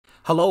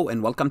Hello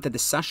and welcome to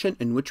this session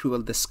in which we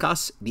will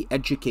discuss the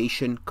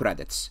education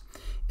credits.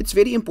 It's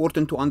very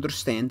important to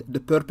understand the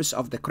purpose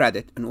of the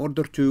credit in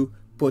order to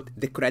put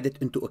the credit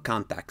into a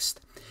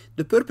context.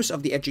 The purpose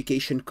of the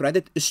education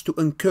credit is to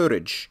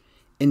encourage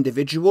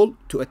individual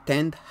to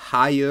attend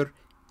higher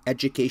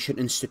education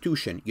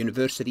institution,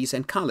 universities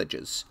and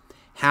colleges.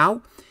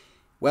 How?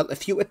 Well,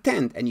 if you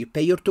attend and you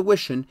pay your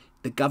tuition,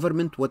 the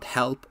government would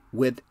help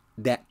with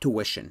that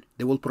tuition.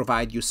 They will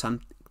provide you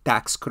some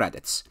tax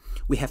credits.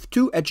 We have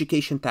two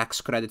education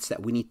tax credits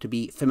that we need to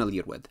be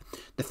familiar with.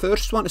 The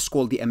first one is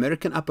called the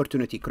American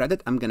Opportunity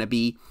Credit. I'm going to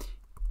be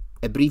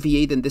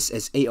abbreviating this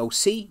as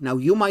AOC. Now,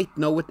 you might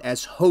know it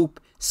as Hope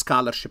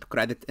Scholarship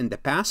Credit in the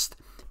past,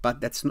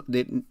 but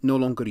they no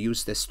longer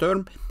use this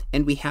term.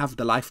 And we have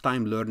the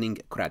Lifetime Learning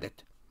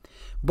Credit.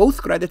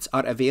 Both credits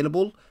are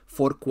available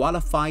for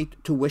qualified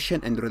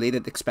tuition and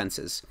related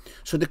expenses.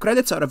 So the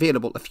credits are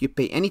available if you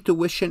pay any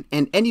tuition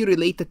and any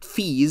related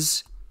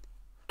fees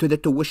to the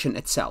tuition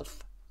itself.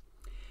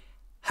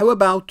 How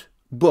about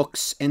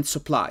books and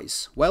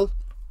supplies? Well,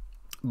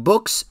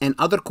 books and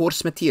other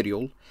course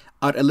material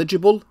are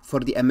eligible for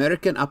the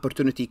American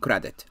Opportunity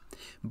Credit,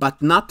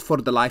 but not for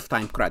the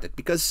Lifetime Credit,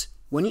 because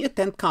when you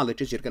attend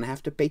colleges, you're going to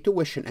have to pay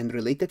tuition and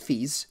related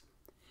fees,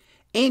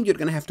 and you're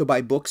going to have to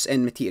buy books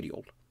and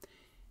material.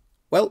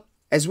 Well,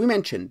 as we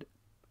mentioned,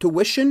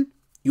 tuition,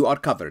 you are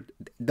covered.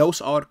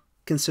 Those are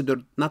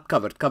considered not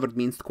covered. Covered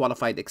means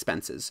qualified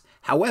expenses.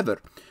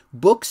 However,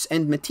 books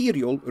and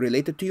material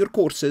related to your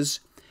courses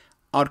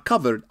are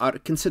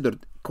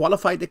considered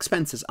qualified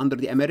expenses under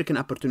the American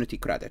Opportunity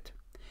Credit.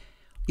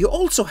 You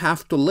also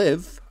have to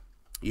live.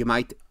 You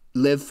might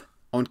live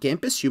on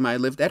campus, you might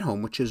live at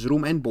home, which is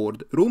room and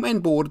board. Room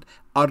and board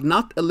are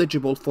not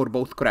eligible for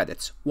both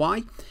credits.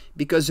 Why?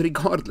 Because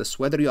regardless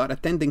whether you are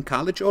attending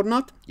college or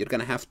not, you're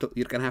gonna have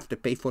to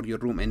pay for your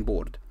room and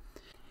board.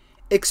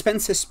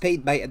 Expenses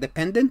paid by a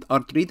dependent are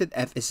treated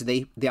as if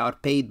they are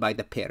paid by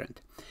the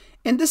parent.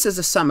 And this is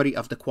a summary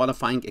of the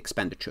qualifying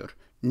expenditure.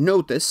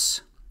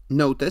 Notice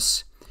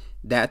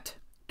that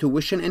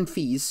tuition and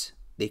fees,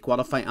 they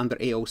qualify under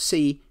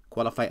AOC,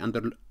 qualify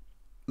under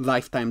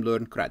Lifetime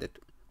Learn Credit.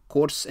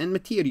 Course and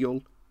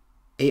material,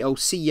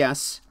 AOC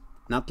yes,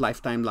 not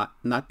lifetime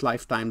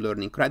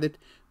learning credit.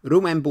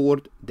 Room and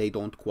board, they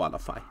don't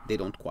qualify.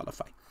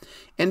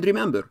 And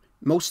remember,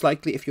 most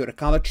likely if you're a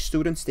college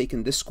student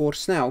taking this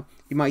course now,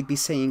 you might be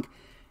saying,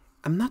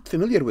 I'm not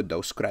familiar with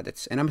those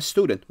credits and I'm a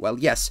student. Well,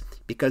 yes,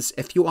 because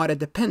if you are a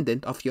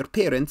dependent of your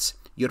parents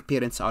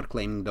are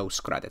claiming those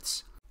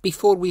credits.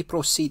 Before we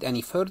proceed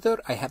any further,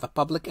 I have a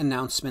public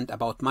announcement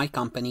about my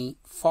company,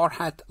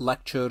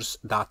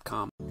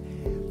 farhatlectures.com.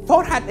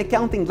 Farhat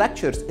Accounting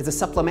Lectures is a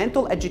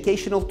supplemental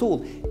educational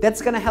tool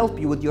that's going to help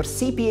you with your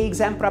CPA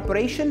exam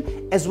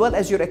preparation as well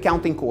as your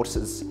accounting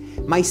courses.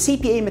 My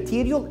CPA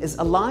material is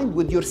aligned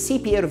with your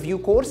CPA review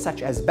course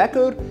such as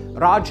Becker,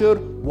 Roger,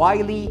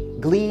 Wiley,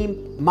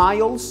 Gleam,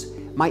 Miles.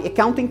 My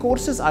accounting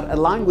courses are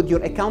aligned with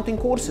your accounting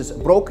courses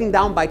broken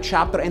down by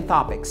chapter and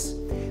topics.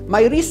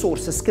 My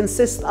resources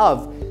consist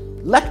of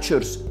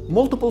lectures,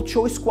 multiple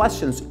choice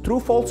questions,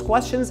 true-false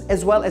questions,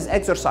 as well as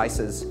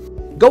exercises.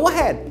 Go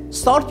ahead,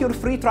 start your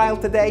free trial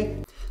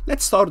today.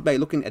 Let's start by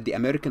looking at the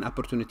American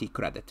Opportunity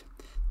Credit.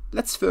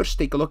 Let's first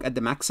take a look at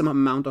the maximum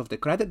amount of the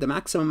credit. The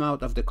maximum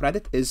amount of the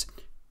credit is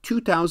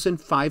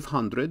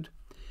 $2,500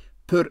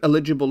 per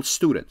eligible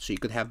student. So you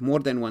could have more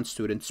than one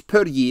student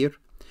per year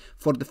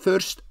for the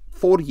first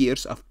 4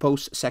 years of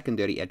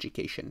post-secondary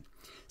education.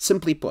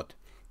 Simply put,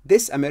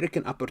 this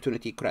American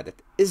Opportunity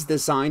Credit is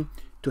designed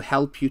to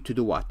help you to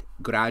do what?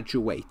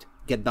 Graduate,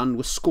 get done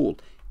with school,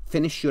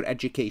 finish your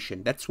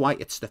education. That's why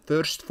it's the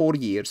first 4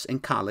 years in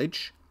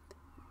college,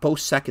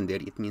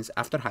 post-secondary, it means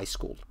after high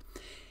school.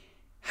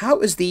 How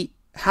is the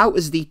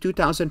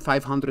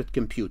 $2,500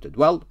 computed?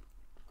 Well,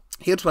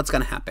 here's what's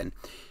going to happen.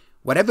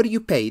 Whatever you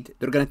paid,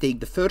 they're going to take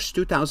the first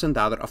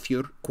 $2,000 of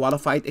your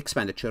qualified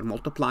expenditure,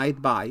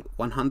 multiplied by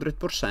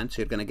 100%. So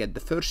you're going to get the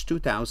first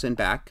 $2,000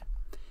 back.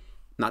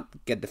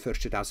 Not get the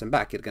first $2,000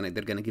 back. They're going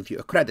to give you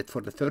a credit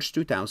for the first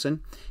 $2,000,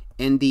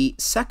 and the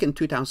second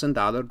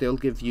 $2,000 they'll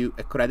give you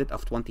a credit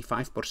of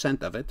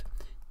 25% of it.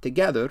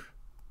 Together,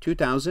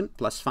 $2,000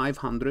 plus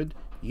 $500,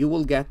 you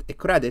will get a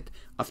credit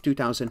of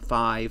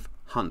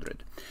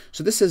 $2,500.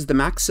 So this is the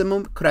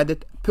maximum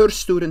credit per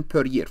student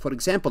per year. For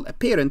example, a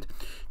parent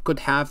could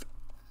have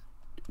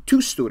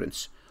two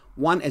students,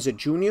 one as a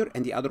junior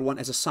and the other one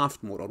as a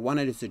sophomore, or one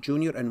as a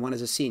junior and one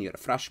as a senior, a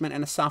freshman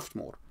and a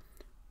sophomore.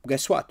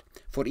 Guess what?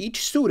 For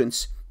each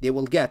student, they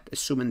will get,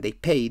 assuming they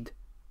paid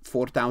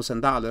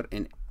 $4,000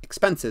 in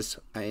expenses,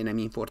 and I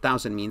mean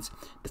 4,000 means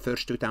the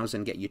first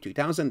 2,000 get you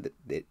 2,000,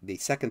 the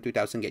second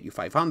 2,000 get you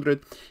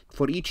 500.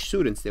 For each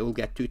student, they will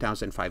get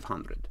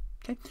 2,500.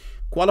 Okay.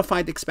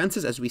 Qualified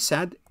expenses, as we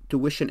said,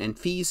 tuition and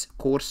fees,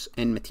 course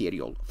and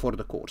material for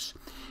the course.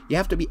 You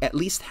have to be at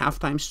least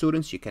half-time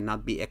students. You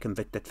cannot be a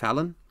convicted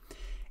felon.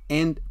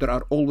 And there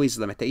are always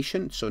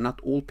limitations, so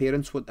not all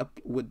parents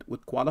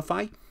would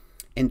qualify.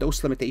 And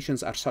those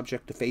limitations are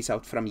subject to phase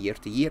out from year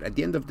to year. At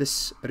the end of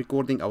this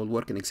recording, I will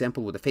work an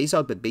example with a phase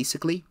out, but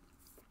basically,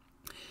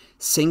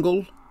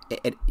 Single,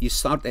 you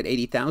start at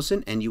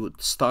 80,000 and you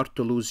would start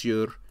to lose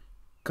your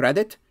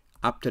credit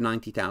up to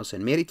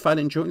 90,000. Married,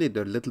 filing jointly,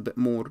 they're a little bit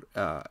more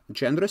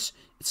generous.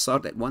 It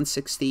starts at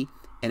 160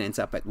 and ends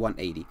up at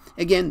 180.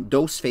 Again,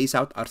 those phase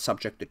out are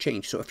subject to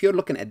change. So if you're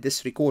looking at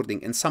this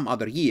recording in some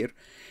other year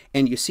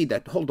and you see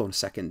that, hold on a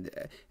second,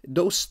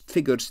 those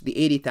figures, the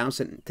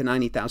 80,000 to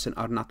 90,000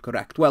 are not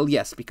correct. Well,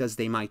 yes, because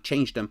they might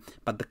change them,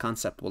 but the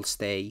concept will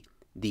stay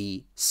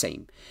the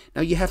same.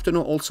 Now you have to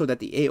know also that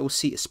the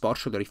AOC is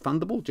partially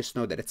refundable. Just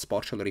know that it's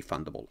partially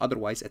refundable.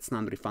 Otherwise, it's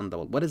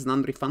non-refundable. What is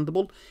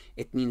non-refundable?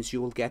 It means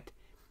you will get,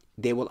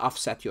 they will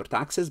offset your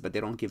taxes, but they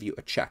don't give you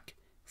a check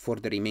for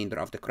the remainder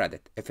of the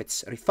credit. If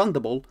it's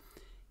refundable,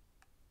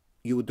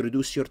 you would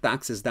reduce your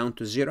taxes down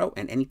to 0,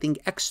 and anything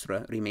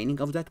extra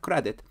remaining of that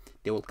credit,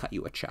 they will cut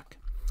you a check.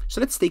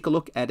 So let's take a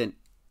look at an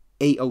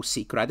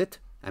AOC credit,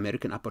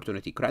 American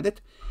Opportunity Credit.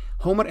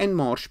 Homer and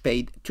Marsh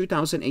paid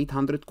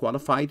 $2,800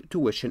 qualified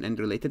tuition and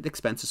related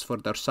expenses for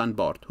their son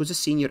Bart, who's a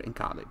senior in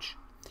college.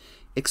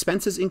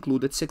 Expenses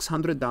included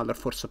 $600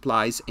 for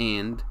supplies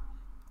and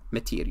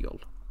material.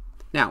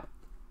 Now,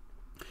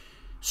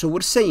 so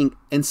we're saying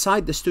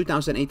inside this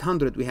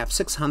 $2,800 we have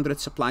 600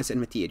 supplies and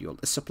material.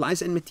 The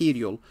supplies and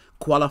material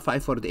qualify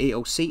for the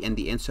AOC, and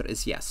the answer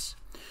is yes.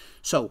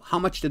 So how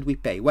much did we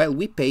pay? Well,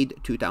 we paid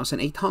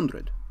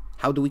 $2,800.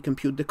 How do we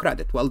compute the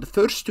credit? Well, the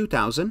first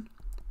 $2,000,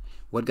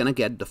 we're gonna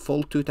get the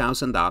full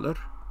 $2,000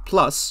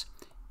 plus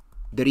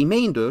the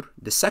remainder,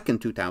 the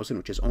second $2,000,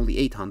 which is only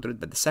 $800,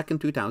 but the second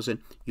 $2,000,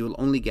 you will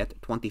only get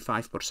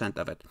 25%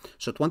 of it.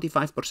 So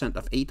 25%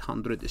 of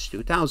 $800 is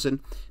 $2,000.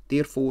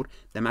 Therefore,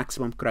 the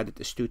maximum credit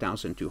is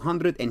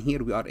 $2,200. And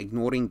here we are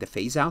ignoring the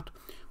phase out.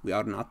 We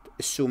are not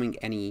assuming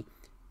any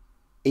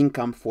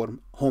income for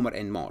Homer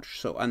and Marsh.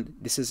 So, and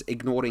this is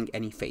ignoring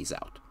any phase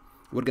out.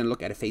 We're going to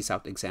look at a phase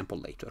out example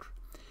later.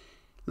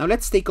 Now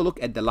let's take a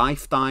look at the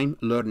Lifetime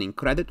Learning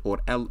Credit, or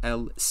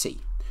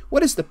LLC.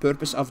 What is the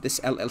purpose of this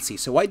LLC?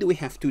 So why do we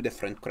have two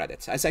different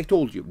credits? As I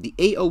told you, the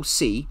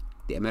AOC,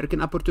 the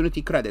American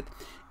Opportunity Credit,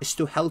 is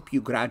to help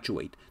you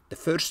graduate the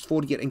first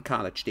 4 year in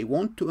college. They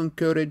want to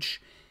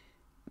encourage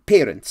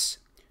parents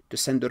to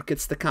send their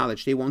kids to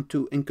college. They want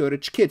to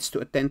encourage kids to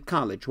attend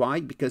college. Why?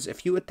 Because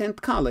if you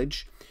attend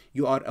college,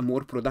 you are a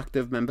more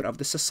productive member of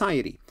the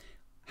society.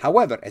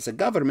 However, as a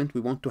government,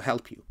 we want to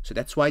help you. So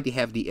that's why they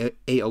have the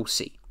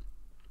AOC.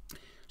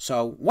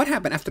 So what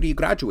happened after you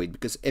graduate?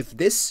 Because if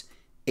this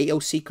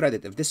AOC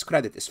credit, if this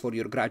credit is for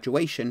your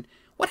graduation,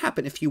 what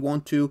happened if you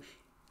want to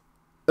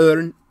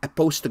earn a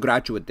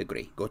postgraduate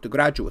degree, go to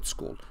graduate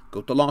school,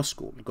 go to law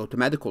school, go to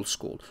medical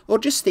school, or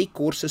just take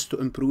courses to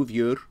improve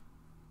your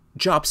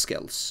job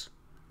skills,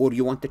 or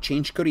you want to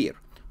change career?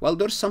 Well,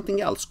 there's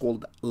something else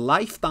called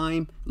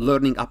Lifetime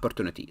Learning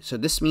Opportunity. So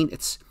this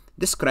means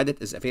this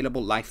credit is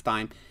available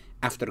lifetime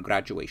after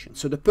graduation.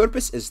 So the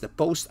purpose is the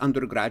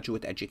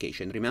post-undergraduate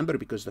education. Remember,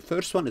 because the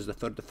first one is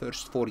for the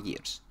first 4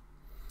 years.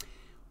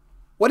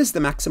 What is the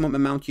maximum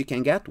amount you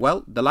can get?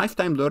 Well, the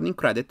Lifetime Learning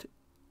Credit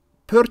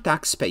per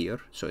taxpayer,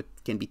 so it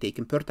can be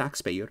taken per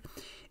taxpayer,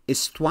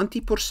 is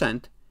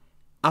 20%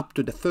 up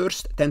to the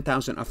first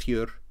 $10,000 of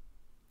your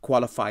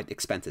qualified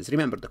expenses.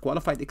 Remember, the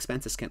qualified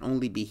expenses can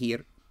only be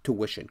here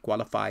tuition,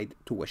 qualified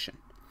tuition.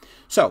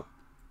 So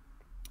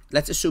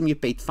let's assume you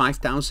paid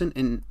 $5,000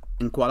 in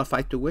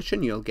qualified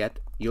tuition. You'll get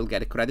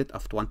a credit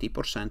of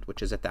 20%,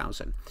 which is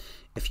 $1,000.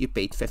 If you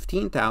paid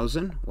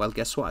 $15,000, well,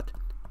 guess what?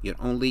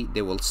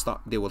 They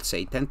will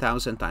say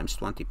 10,000 times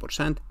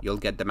 20%. You'll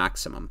get the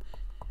maximum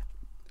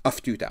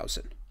of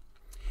 2,000.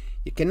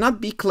 You cannot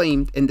be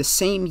claimed in the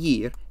same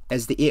year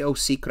as the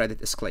AOC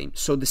credit is claimed.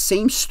 So the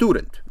same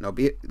student, now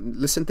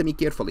listen to me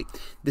carefully,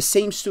 the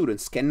same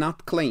students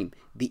cannot claim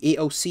the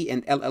AOC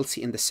and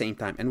LLC in the same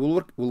time. And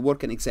we'll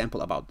work an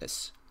example about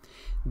this.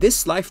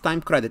 This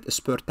lifetime credit is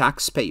per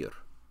taxpayer,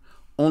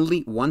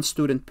 only one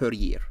student per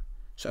year.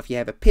 So if you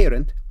have a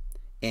parent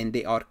and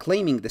they are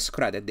claiming this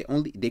credit,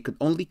 they could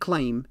only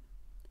claim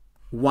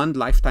one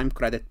lifetime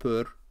credit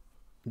per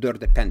their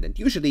dependent.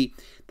 Usually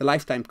the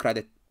lifetime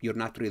credit, you're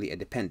not really a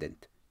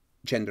dependent,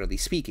 generally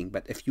speaking,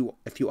 but if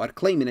you are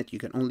claiming it, you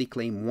can only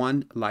claim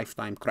one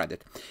lifetime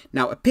credit.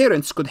 Now,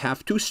 parents could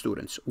have two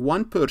students,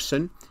 one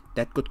person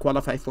that could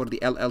qualify for the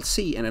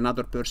LLC and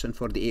another person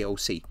for the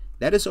AOC.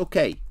 That is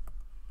okay.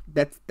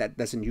 That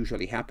doesn't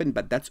usually happen,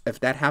 but if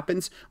that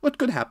happens, what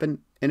could happen,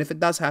 and if it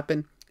does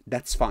happen,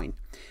 that's fine.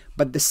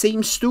 But the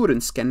same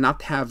students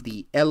cannot have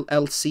the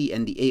LLC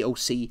and the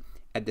AOC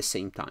at the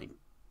same time.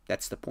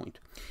 That's the point.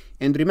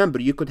 And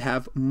remember, you could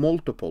have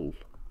multiple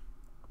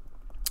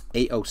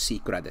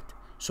AOC credit.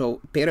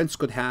 So parents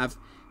could have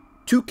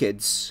two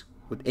kids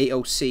with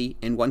AOC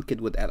and one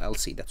kid with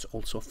LLC. That's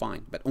also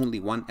fine, but only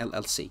one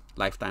LLC,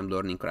 lifetime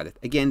learning credit.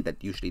 Again,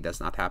 that usually does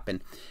not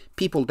happen.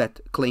 People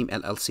that claim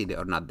LLC, they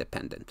are not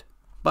dependent.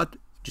 But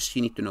just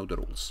you need to know the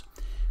rules.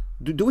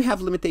 Do we have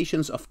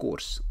limitations? Of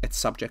course. It's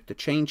subject to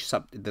change.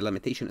 The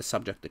limitation is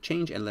subject to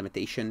change, and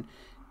limitation,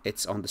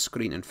 it's on the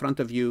screen in front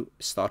of you,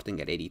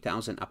 starting at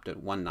 80,000 up to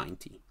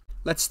 190.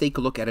 Let's take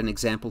a look at an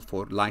example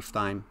for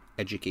Lifetime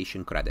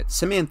education credit.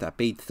 Samantha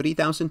paid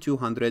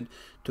 $3,200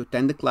 to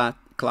attend the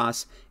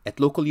class at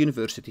local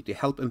university to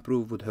help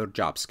improve with her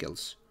job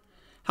skills.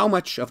 How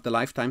much of the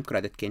lifetime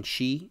credit can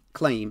she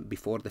claim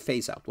before the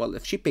phase out? Well,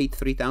 if she paid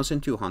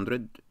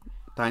 $3,200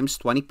 times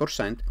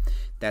 20%,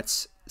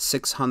 that's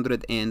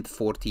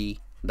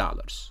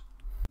 $640.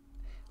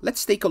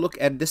 Let's take a look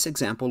at this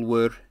example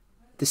where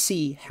to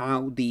see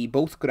how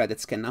both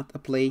credits cannot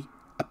apply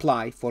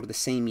for the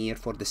same year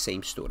for the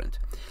same student.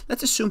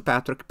 Let's assume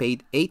Patrick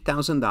paid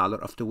 $8,000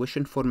 of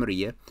tuition for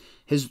Maria,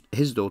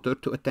 his daughter,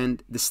 to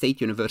attend the state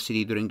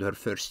university during her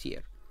first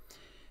year.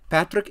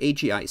 Patrick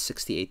AGI is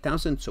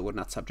 $68,000, so we're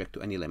not subject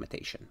to any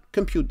limitation.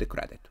 Compute the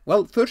credit.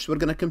 Well, first we're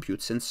going to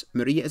compute, since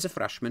Maria is a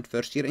freshman,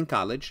 first year in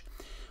college,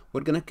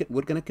 we're going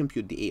to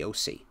compute the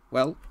AOC.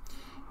 Well,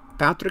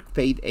 Patrick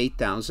paid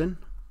 $8,000.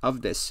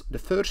 Of this, the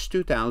first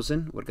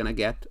 $2,000 we're going to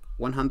get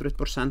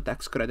 100%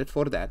 tax credit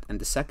for that, and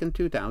the second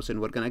 $2,000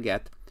 we're going to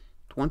get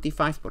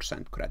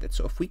 25% credit.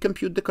 So if we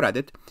compute the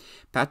credit,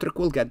 Patrick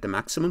will get the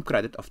maximum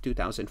credit of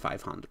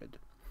 $2,500.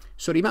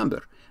 So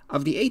remember,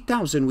 of the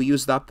 $8,000 we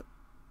used up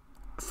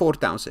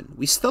 $4,000.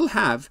 We still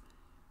have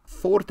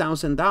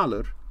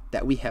 $4,000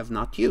 that we have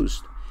not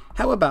used.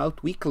 How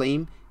about we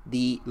claim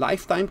the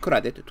lifetime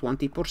credit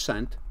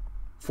 20%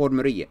 for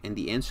Maria? And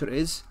the answer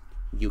is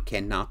you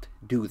cannot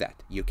do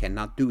that. You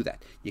cannot do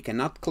that. You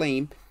cannot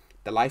claim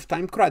the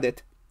lifetime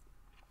credit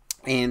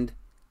and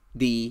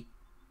the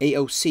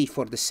AOC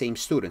for the same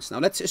students. Now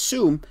let's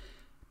assume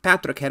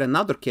Patrick had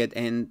another kid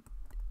and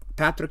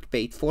Patrick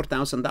paid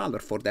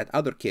 $4,000 for that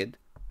other kid,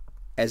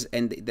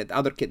 and that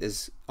other kid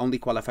is only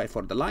qualified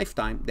for the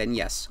lifetime. Then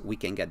yes, we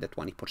can get the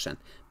 20%,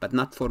 but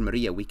not for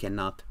Maria. We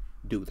cannot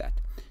do that.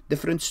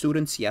 Different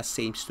students, yes.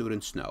 Same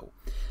students, no.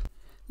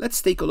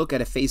 Let's take a look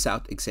at a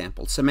phase-out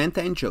example.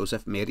 Samantha and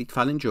Joseph, married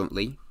filing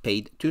jointly,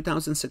 paid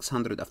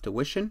 $2,600 of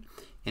tuition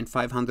and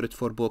 $500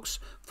 for books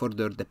for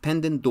their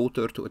dependent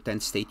daughter to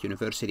attend state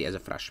university as a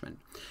freshman.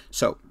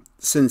 So,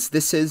 since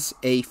this is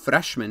a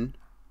freshman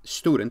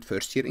student,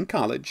 first year in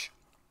college,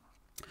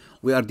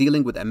 we are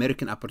dealing with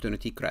American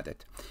Opportunity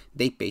Credit.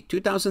 They paid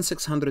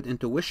 $2,600 in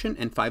tuition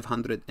and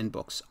 $500 in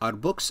books. Our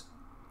books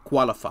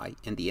qualify,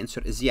 and the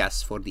answer is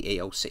yes for the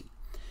AOC.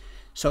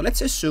 So let's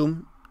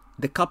assume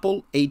the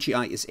couple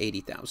AGI is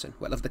 $80,000.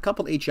 Well, if the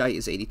couple AGI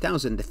is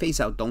 $80,000, the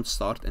phase-out don't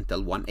start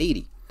until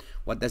 $180,000.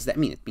 What does that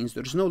mean? It means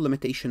there's no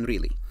limitation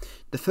really.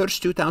 The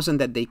first $2,000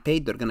 that they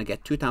paid, they're going to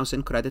get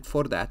 $2,000 credit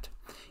for that.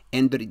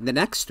 And the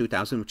next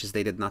 $2,000, which is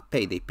they did not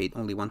pay, they paid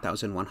only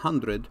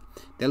 $1,100,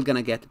 they're going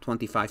to get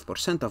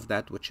 25% of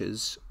that, which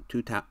is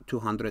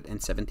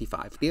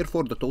 $275.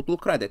 Therefore, the total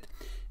credit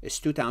is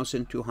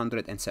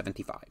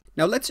 $2,275.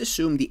 Now, let's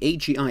assume the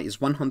AGI is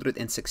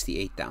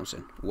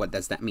 $168,000. What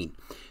does that mean?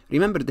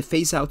 Remember, the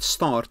phase-out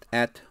start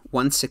at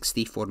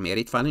 $160 for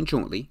married filing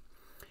jointly,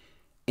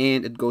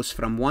 and it goes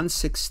from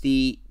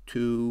 $160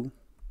 to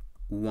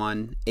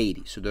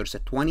 $180. So there's a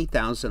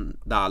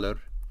 $20,000,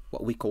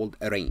 what we called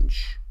a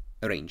range.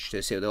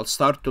 So they'll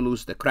start to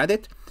lose the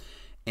credit,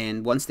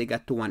 and once they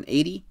get to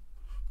 $180,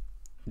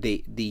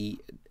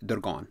 they're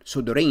gone.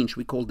 So the range,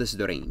 we call this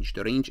the range.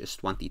 The range is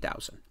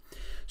 $20,000.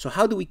 So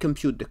how do we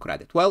compute the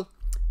credit? Well,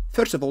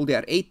 first of all, they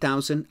are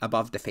 $8,000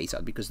 above the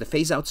phase-out, because the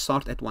phase-out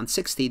start at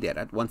 $160, they're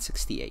at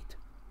 $168.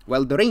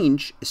 Well, the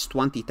range is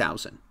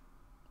 $20,000,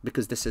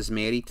 because this is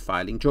married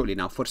filing jointly.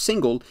 Now, for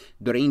single,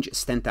 the range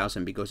is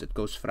 $10,000 because it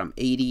goes from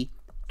 80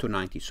 to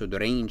 90. So the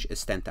range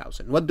is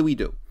 $10,000. What do we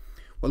do?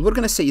 Well, we're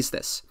going to say is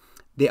this.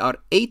 They are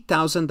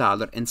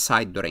 $8,000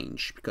 inside the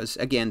range, because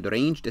again, the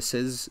range, this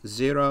is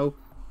 0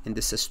 and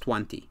this is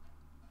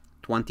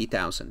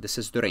 20,000. This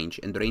is the range,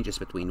 and the range is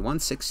between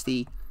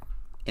 160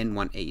 and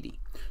 180.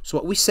 So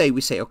what we say,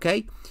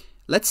 okay,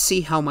 let's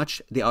see how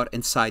much they are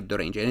inside the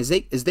range. And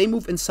as they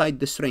move inside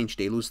this range,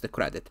 they lose the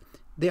credit.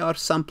 They are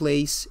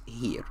someplace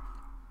here.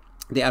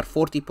 They are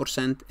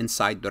 40%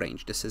 inside the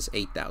range. This is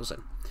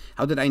 8,000.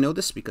 How did I know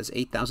this? Because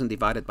 8,000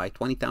 divided by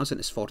 20,000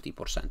 is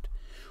 40%.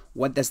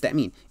 What does that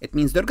mean? It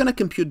means they're going to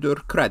compute their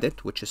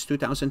credit, which is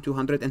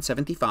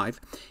 $2,275,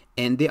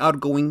 and they are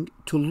going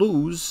to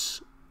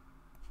lose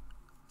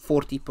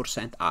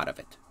 40% out of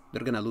it.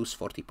 They're going to lose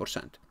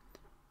 40%.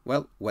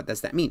 Well, what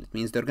does that mean? It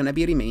means they're going to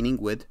be remaining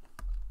with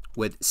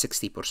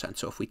 60%.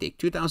 So if we take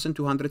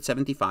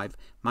 2,275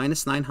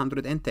 minus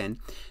 910,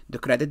 the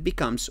credit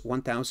becomes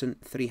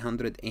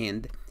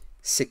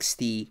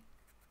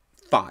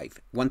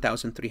 1,365.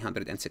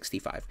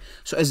 1,365.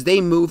 So as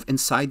they move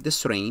inside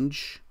this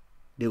range,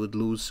 they would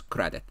lose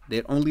credit.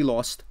 They only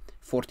lost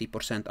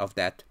 40% of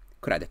that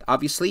credit.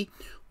 Obviously,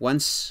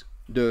 once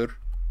their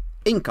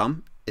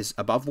income is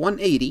above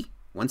 180,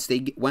 once they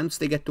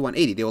get to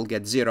 180, they will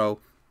get 0.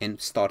 And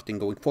starting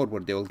going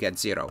forward, they will get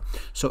 0.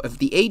 So if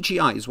the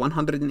AGI is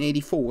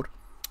 184,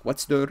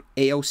 what's their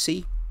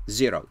AOC?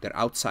 0. They're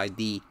outside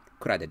the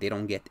credit. They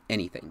don't get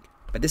anything.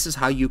 But this is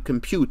how you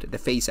compute the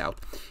phase out.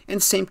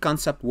 And same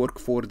concept work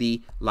for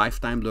the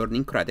lifetime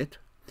learning credit.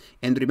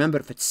 And remember,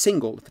 if it's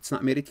single, if it's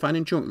not married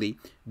filing jointly,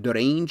 the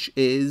range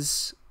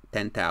is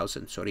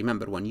 10,000. So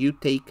remember, when you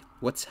take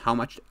how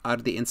much are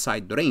they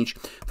inside the range?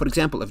 For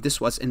example, if this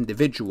was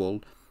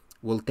individual,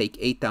 we'll take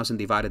 8,000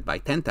 divided by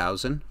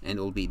 10,000, and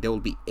there will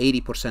be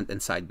 80%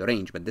 inside the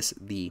range. But this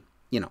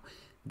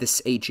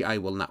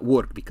AGI will not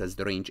work because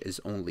the range is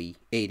only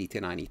 80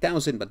 to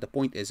 90,000. But the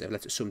point is,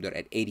 let's assume they're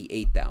at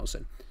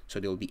 88,000, so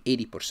there will be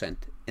 80%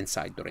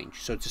 inside the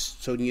range. So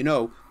just so you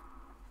know,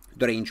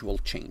 the range will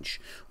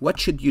change. What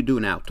should you do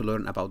now to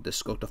learn about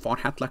this? Go to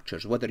Farhat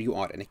Lectures, whether you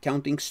are an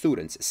accounting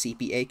student, a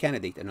CPA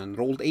candidate, an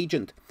enrolled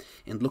agent,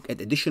 and look at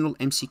additional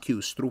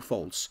MCQs, true,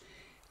 false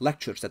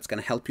lectures that's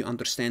going to help you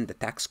understand the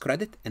tax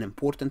credit, an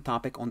important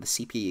topic on the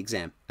CPA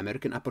exam,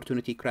 American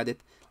Opportunity Credit,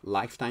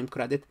 Lifetime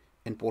Credit,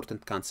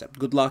 important concept.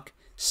 Good luck,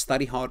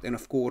 study hard, and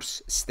of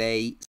course,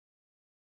 stay